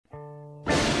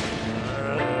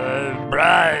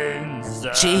brains.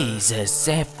 Jesus,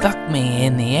 that fucked me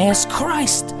in the ass.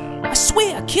 Christ, I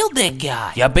swear I killed that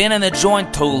guy. You've been in the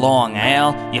joint too long,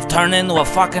 Al. You've turned into a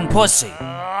fucking pussy.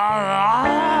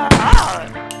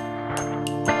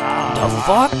 The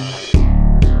fuck?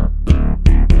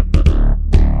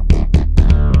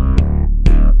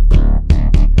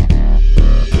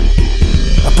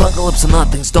 Apocalypse or not,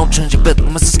 things don't change a bit. We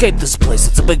must escape this place,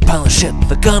 it's a big pile of shit.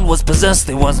 The gun was possessed,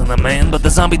 he wasn't a man, but the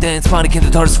zombie dance party came to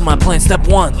TARDIS from my plane. Step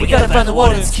 1, We gotta find the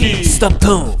warden's key. Step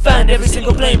 2, Find every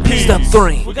single plane piece. Step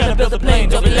 3, We're gonna build a plane,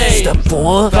 don't be late. Step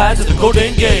 4, Fly to the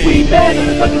Golden Gate. We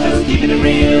better fucking just keeping it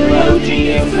real.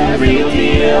 OG's that real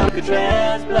deal.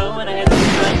 Alcatraz, blowing ahead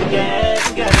of the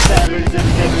gas. Got stabbers and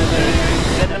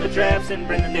everywhere. Setting up the traps and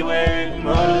bring that they work.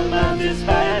 Mortal mob just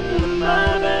fighting the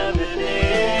mob of the day.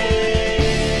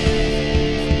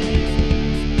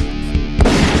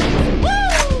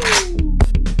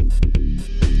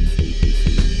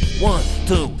 1,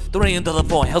 2, 3 into the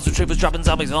 4. Hell's Retrievers dropping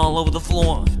zombies all over the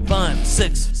floor. 5,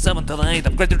 6, 7 to the 8.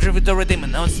 I'm great retributory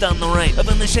demon, now it's down the rate. Of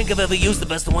any shank I've ever used, the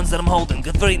best the ones that I'm holding.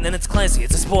 Good for eating and it's classy,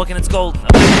 it's a spork and it's golden. I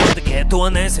bring one to get to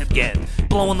an acid get.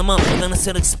 Blowing them up with an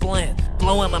acidic splat.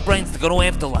 Blow out my brains to go to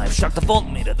afterlife. Shock the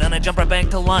voltmeter, then I jump right back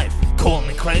to life. Call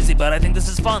me crazy, but I think this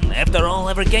is fun. After all,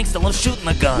 every gangster loves shooting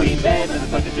a gun. We bad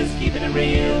motherfuckers just keeping it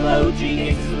real. OG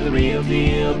gangsters with the real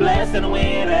deal. Blasting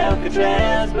away at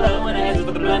Alcatraz. Blowing heads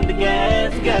with the blunt to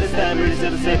gas. Got his timers to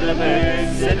the setting up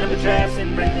birds. Setting up the traps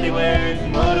and bringing they work.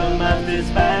 Mortal mob is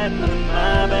fighting the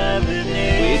mob of the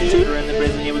day. We shooter in the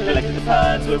prison, yeah, we collected the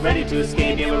pods. We're ready to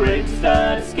escape, yeah, we're ready to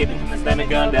start. Escaping from the stomach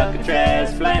gun to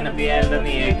Alcatraz. Flying up the island on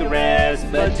the Icarus.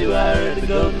 But to our the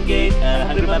Golden Gate.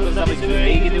 100 miles zombies who are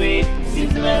eager to eat.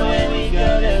 Seems no matter where we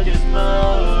go, they're just more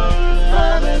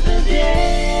of the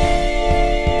day.